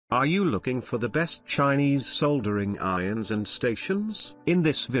Are you looking for the best Chinese soldering irons and stations? In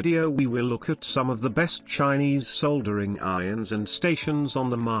this video we will look at some of the best Chinese soldering irons and stations on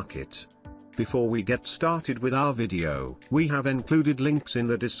the market. Before we get started with our video, we have included links in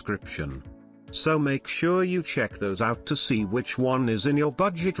the description. So make sure you check those out to see which one is in your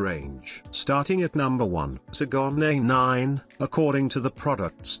budget range. Starting at number 1, Segone A9. According to the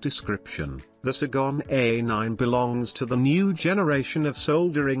product's description, the Segone A9 belongs to the new generation of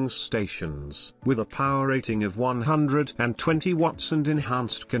soldering stations, with a power rating of 120 watts and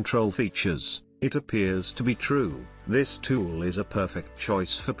enhanced control features. It appears to be true. This tool is a perfect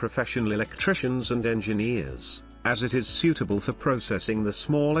choice for professional electricians and engineers, as it is suitable for processing the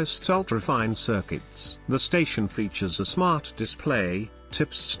smallest ultrafine circuits. The station features a smart display,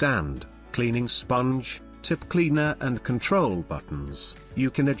 tip stand, cleaning sponge, tip cleaner and control buttons. You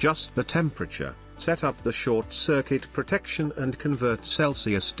can adjust the temperature, set up the short circuit protection and convert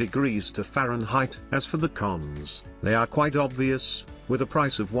Celsius degrees to Fahrenheit. As for the cons, they are quite obvious. With a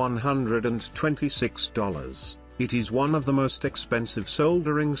price of $126. It is one of the most expensive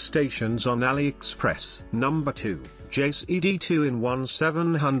soldering stations on AliExpress. Number 2, GDA 2-in-1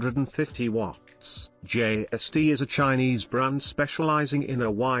 750 watts. GDA is a Chinese brand specializing in a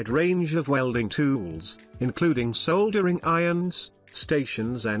wide range of welding tools, including soldering irons,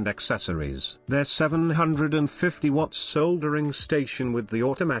 stations and accessories. Their 750 watts soldering station with the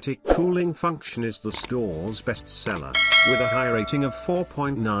automatic cooling function is the store's best seller, with a high rating of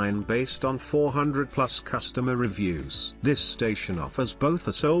 4.9 based on 400+ customer reviews. This station offers both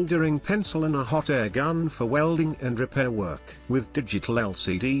a soldering pencil and a hot air gun for welding and repair work. With digital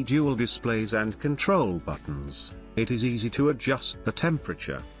LCD dual displays and control buttons, it is easy to adjust the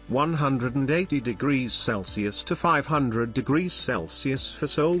temperature, 180 degrees Celsius to 500 degrees Celsius for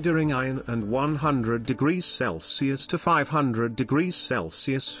soldering iron and 100 degrees Celsius to 500 degrees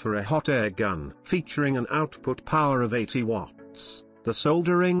Celsius for a hot air gun. Featuring an output power of 80 watts, the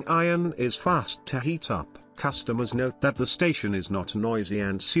soldering iron is fast to heat up. Customers note that the station is not noisy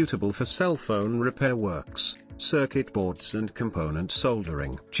and suitable for cell phone repair works, circuit boards and component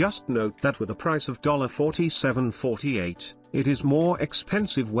soldering. Just note that with a price of $47.48, it is more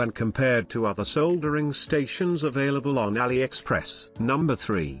expensive when compared to other soldering stations available on AliExpress. Number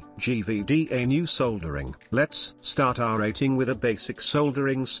 3, GVDA New Soldering. Let's start our rating with a basic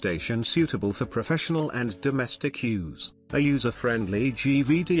soldering station suitable for professional and domestic use. A user-friendly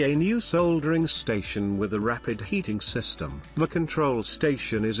GVDA New Soldering station with a rapid heating system. The control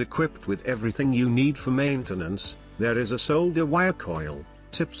station is equipped with everything you need for maintenance. There is a solder wire coil,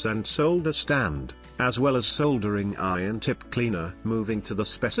 tips and solder stand, as well as soldering iron tip cleaner. Moving to the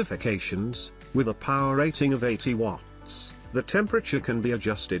specifications, with a power rating of 80 watts, the temperature can be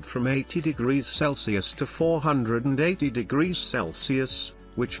adjusted from 80 degrees Celsius to 480 degrees Celsius,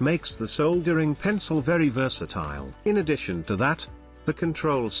 which makes the soldering pencil very versatile. In addition to that, the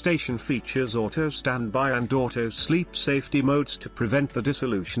control station features auto standby and auto sleep safety modes to prevent the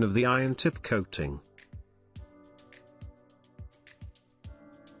dissolution of the iron tip coating.